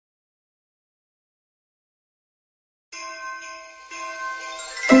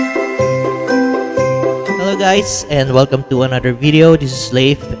guys, and welcome to another video. This is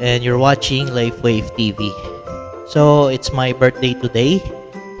Leif and you're watching Wave TV. So it's my birthday today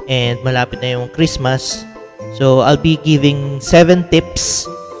and malapit na yung Christmas. So I'll be giving 7 tips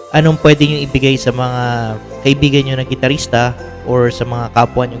anong pwede nyo ibigay sa mga kaibigan nyo na gitarista or sa mga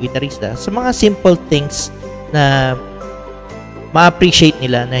kapwa nyo gitarista, sa mga simple things na ma-appreciate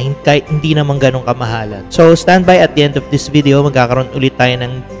nila na hindi naman ganun kamahalan. So, stand by at the end of this video. Magkakaroon ulit tayo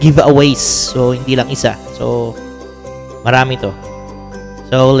ng giveaways. So, hindi lang isa. So, marami to.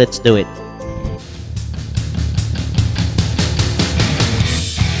 So, let's do it.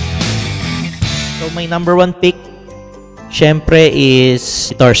 So, my number 1 pick, syempre,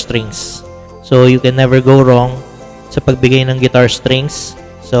 is guitar strings. So, you can never go wrong sa pagbigay ng guitar strings.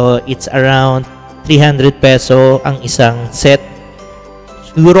 So, it's around 300 peso ang isang set.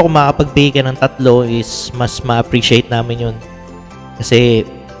 Siguro kung makapagbigay ka ng 3 is mas ma-appreciate namin yun. Kasi,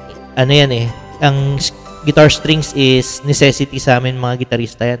 ano yan eh, ang guitar strings is necessity sa amin mga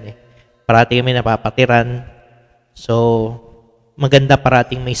gitarista yan eh. Parati kami napapatiran. So, maganda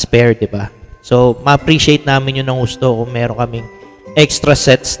parating may spare, diba? So, ma-appreciate namin yun ng gusto kung meron kaming extra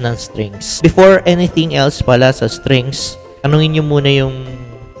sets ng strings. Before anything else pala sa strings, tanungin nyo muna yung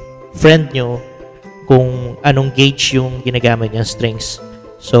friend nyo kung anong gauge yung ginagamit niyang strings.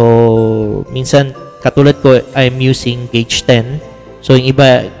 So, minsan, katulad ko, I'm using gauge 10. So, yung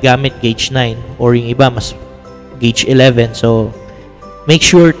iba gamit gauge 9 or yung iba mas gauge 11. So, make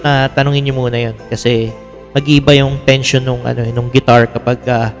sure na tanungin nyo muna yun kasi mag-iiba yung tension nung guitar kapag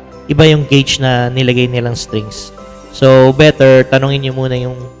iba yung gauge na nilagay nilang strings. So, better tanungin nyo muna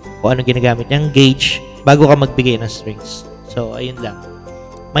yung kung anong ginagamit niyang gauge bago ka magbigay ng strings. So, ayun lang.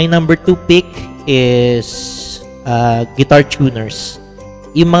 My number 2 pick is guitar tuners.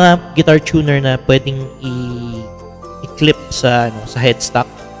 Yung mga guitar tuner na pwedeng i-clip sa headstock.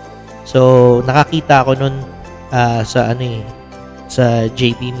 So nakakita ako nun sa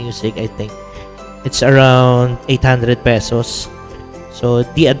JB Music, I think. It's around 800 pesos. So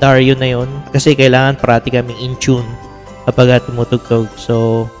di adaryo na yun kasi kailangan parati kaming in tune kapag tumutugtog.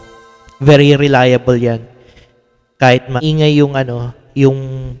 So very reliable yan. Kahit maingay yung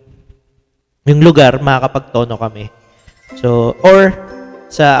yung lugar, makakapagtono kami. So or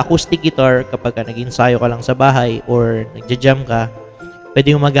sa acoustic guitar, kapag nag-ensayo ka lang sa bahay or nagja-jam ka,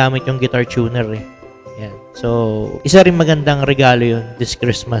 pwede yung magamit yung guitar tuner eh. Yan. So, isa rin magandang regalo yun this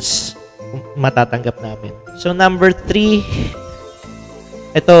Christmas. Matatanggap namin. So, number 3,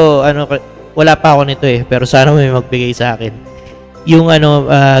 ito, wala pa ako nito eh, pero sana may magbigay sa akin. Yung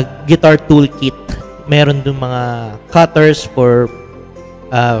guitar toolkit. Meron dun mga cutters for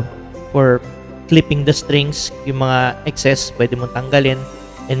clipping the strings, yung mga excess, pwede mong tanggalin.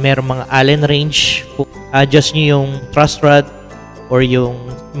 And meron mga Allen wrench. Adjust nyo yung truss rod or yung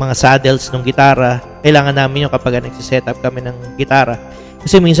mga saddles ng gitara. Kailangan namin yung kapag nagsiset-up kami ng gitara.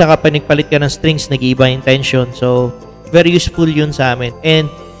 Kasi minsan kapag nagpalit ka ng strings, nag-iiba yung tension. So, very useful yun sa amin.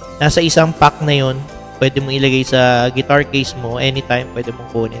 And nasa isang pack na yun, pwede mo ilagay sa guitar case mo. Anytime, pwede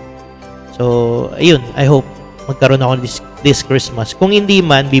mong kunin. So, ayun. I hope magkaroon ako this Christmas. Kung hindi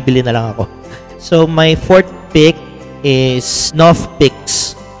man, bibili na lang ako. So, my 4th pick is snuff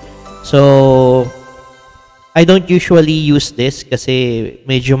picks. So, I don't usually use this kasi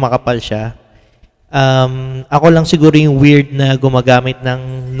medyo makapal siya. Ako lang siguro yung weird na gumagamit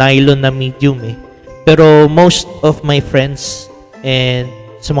ng nylon na medium eh. Pero most of my friends and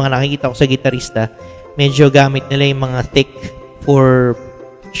sa mga nakikita ko sa gitarista, medyo gamit nila yung mga thick for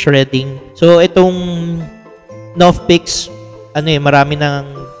shredding. So, itong snuff picks, marami nang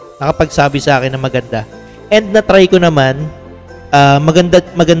nakapagsabi sa akin na maganda. And na-try ko naman,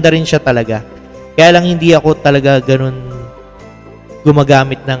 maganda rin siya talaga. Kaya lang hindi ako talaga ganun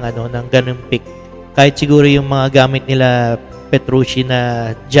gumagamit ng ganung pick. Kahit siguro yung mga gamit nila Petrucci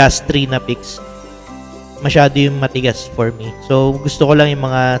na Jazz 3 na picks, masyado yung matigas for me. So gusto ko lang yung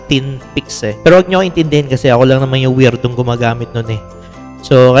mga thin picks eh. Pero wag niyo intindihin kasi ako lang naman yung weirdong gumagamit nun eh.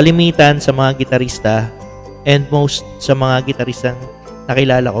 So kalimitan sa mga gitarista and most sa mga gitaristang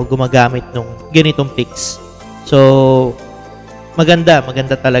nakilala ko gumagamit nung ganitong picks. So maganda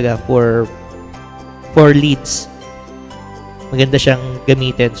talaga for leads. Maganda siyang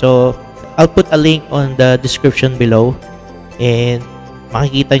gamitin. So I'll put a link on the description below and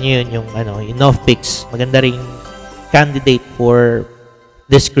makikita niyo yun yung snuff picks. Maganda ring candidate for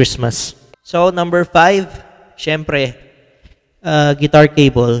this Christmas. So number 5, syempre guitar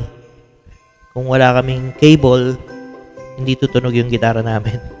cable. Kung wala kaming cable, hindi tutunog yung gitara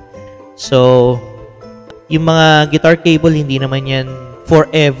namin. So, yung mga guitar cable, hindi naman yan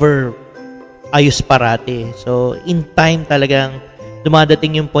forever ayos parati. So, in time talagang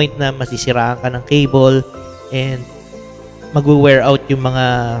dumadating yung point na masisiraan ka ng cable and mag-wear out yung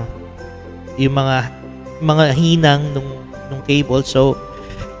mga hinang nung cable. So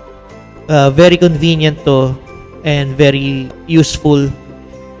very convenient to and very useful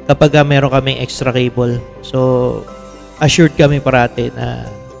kapag meron kaming extra cable. So assured kami parate na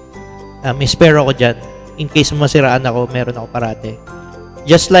may spare ako dyan. In case masiraan ako, meron ako parate.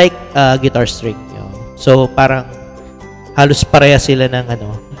 Just like guitar string. So parang halos pareha sila ng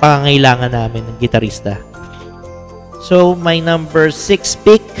pangangailangan namin ng gitarista. So my number 6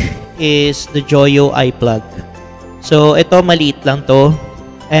 pick is the Joyo iPlug. So ito maliit lang to.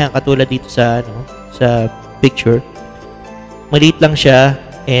 Ayan, katulad dito sa picture. Maliit lang siya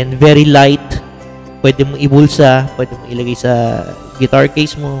and very light. Pwede mo ibulsa, pwede mo ilagay sa guitar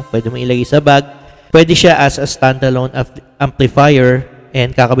case mo, pwede mo ilagay sa bag. Pwede siya as a standalone amplifier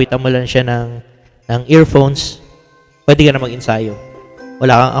and kakabitan mo lang siya ng earphones. Pwede ka na mag-ensayo.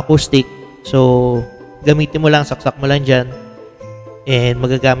 Wala kang acoustic. So gamitin mo lang, saksak mo lang dyan and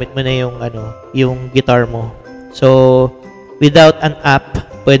magagamit mo na yung guitar mo. So without an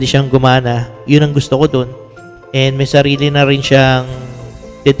app, pwede siyang gumana. Yun ang gusto ko dun. And may sarili na rin siyang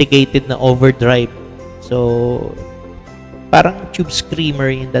dedicated na overdrive. So parang tube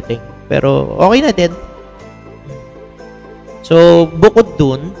screamer yung dating. Pero okay na din. So bukod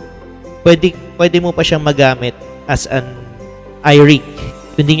dun, pwede mo pa siyang magamit as an iRig.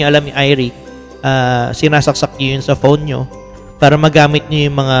 Kung hindi nyo alam yung iRig, sinasaksak nyo yun sa phone nyo para magamit nyo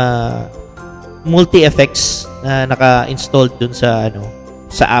yung mga multi-effects na naka-installed dun sa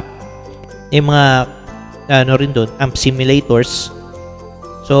app. Yung mga rin dun, amp simulators.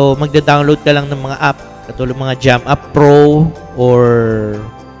 So magda-download ka lang ng mga app katulad mga Jam App Pro or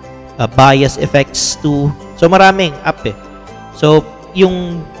Bias Effects 2. So maraming app eh. So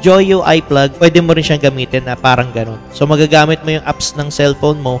yung Joyo iPlug, pwede mo rin siyang gamitin na parang ganun. So magagamit mo yung apps ng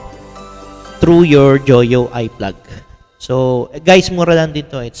cellphone mo through your Joyo iPlug. So guys, mura lang din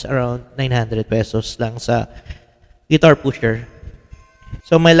to. It's around 900 pesos lang sa Guitar Pusher.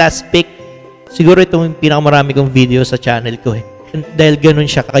 So my last pick, siguro itong pinakamarami kong video sa channel ko eh. Dahil ganun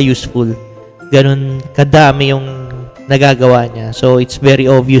siya ka-useful. Ganun kadami yung nagagawa niya. So it's very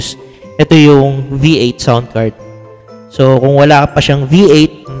obvious. Ito yung V8 sound card. So kung wala pa siyang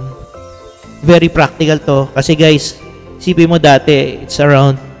V8, very practical to. Kasi guys, isipin mo dati, it's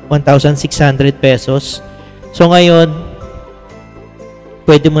around 1,600 pesos. So ngayon,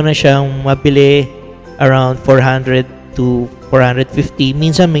 pwede mo na siyang mabili around 400 to 450.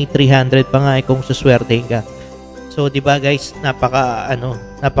 Minsan may 300 pa nga kung suswertehin ka. So, di ba guys, napaka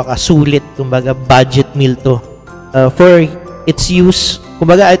sulit, kumbaga budget meal to. For its use,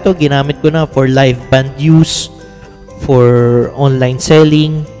 kumbaga ito ginamit ko na for live band use, for online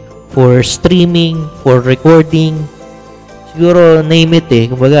selling, for streaming, for recording. Siguro name it eh,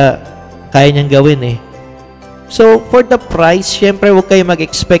 kumbaga kaya niyang gawin eh. So, for the price, syempre huwag kayo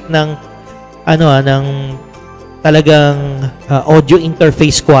mag-expect ng ng talagang audio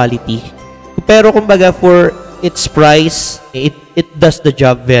interface quality. Pero kumbaga for its price, it does the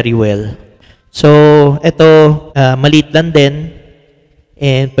job very well. So, ito, maliit lang din.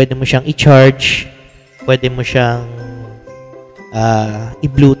 And pwede mo siyang i-charge. Pwede mo siyang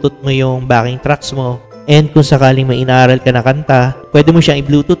i-bluetooth mo yung backing tracks mo. And kung sakaling may inaaral ka na kanta, pwede mo siyang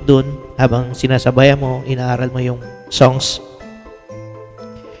i-bluetooth dun habang sinasabayan mo, inaaral mo yung songs.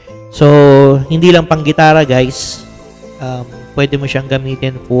 So, hindi lang pang gitara, guys. Pwede mo siyang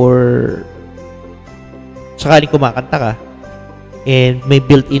gamitin for sakaling kumakanta ka. And may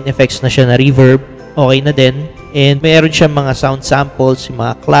built-in effects na siya na reverb. Okay na din. And mayroon siyang mga sound samples, yung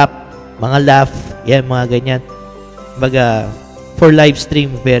mga clap, mga laugh, yan, mga ganyan. Baga, for live stream,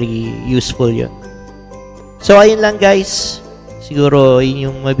 very useful yun. So, ayun lang guys. Siguro,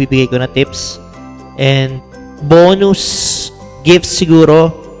 yun yung mabibigay ko na tips. And bonus gifts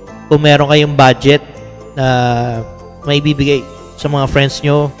siguro, kung meron kayong budget na maibibigay sa mga friends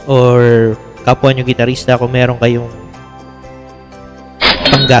nyo or kapwa nyo gitarista, kung meron kayong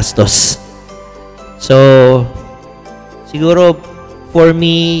panggastos. So, siguro for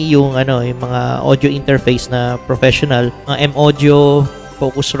me, yung mga audio interface na professional, mga M-Audio,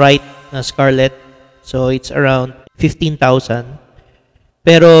 Focusrite na Scarlett. So, it's around 15,000.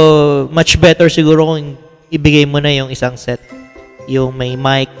 Pero, much better siguro kung ibigay mo na yung isang set. Yung may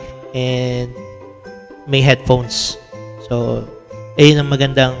mic and may headphones. So, ayun ang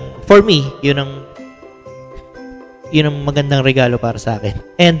magandang, for me, yun ang magandang regalo para sa akin.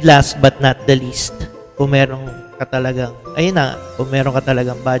 And last but not the least, kung meron ka talagang, kung meron ka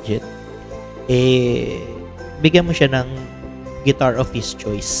talagang budget, bigyan mo siya ng guitar of his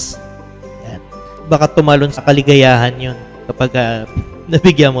choice. Yan. Baka tumalon sa kaligayahan yun kapag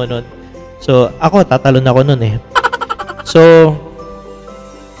nabigyan mo nun. So, ako, tatalon ako nun eh. So,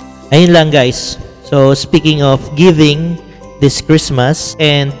 ayun lang guys. So, speaking of giving this Christmas,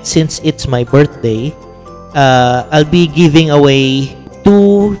 and since it's my birthday, I'll be giving away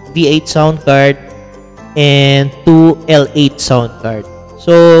 2 V8 sound card and 2 L8 sound card.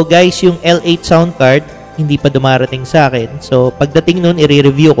 So, guys, yung L8 sound card, hindi pa dumarating sa akin. So, pagdating nun,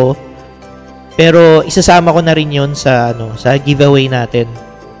 i-review ko. Pero, isasama ko na rin yun sa, sa giveaway natin.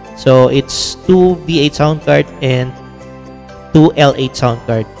 So, it's 2 V8 sound card and 2 L8 sound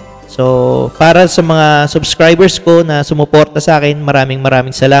card. So, para sa mga subscribers ko na sumuporta sa akin,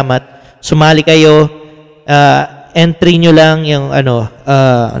 maraming salamat. Sumali kayo. Entry nyo lang yung ano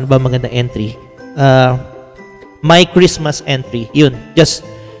ba magandang entry? My Christmas entry. Yun.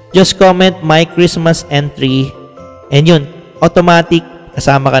 Just comment my Christmas entry. And yun, automatic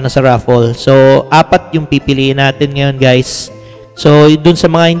kasama ka na sa raffle. So, 4 yung pipiliin natin ngayon, guys. So, dun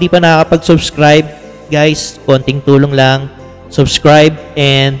sa mga hindi pa nakakapag-subscribe, guys, konting tulong lang. Subscribe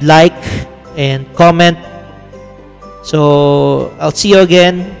and like and comment. So, I'll see you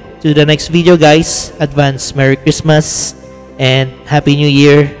again to the next video, guys. Advance Merry Christmas and Happy New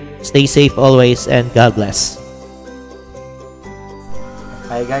Year. Stay safe always and God bless.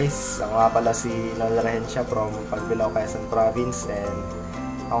 Hi guys, ako nga pala si Noel Rehencia from Pagbilao, Quezon Province, and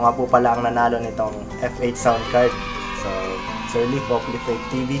ako nga po pala ang nanalo nitong F8 sound card. So, Sir Leaf of Leaf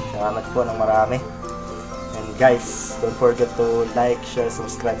TV, salamat po ng marami. And guys, don't forget to like, share,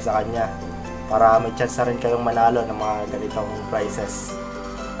 subscribe sa kanya para may chance na rin kayong manalo ng mga ganitong prizes.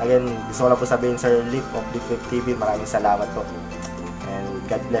 Again, gusto ko lang po sabihin, Sir Leaf of Leaf TV, maraming salamat po. And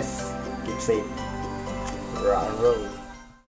God bless. Keep safe. Rock and roll.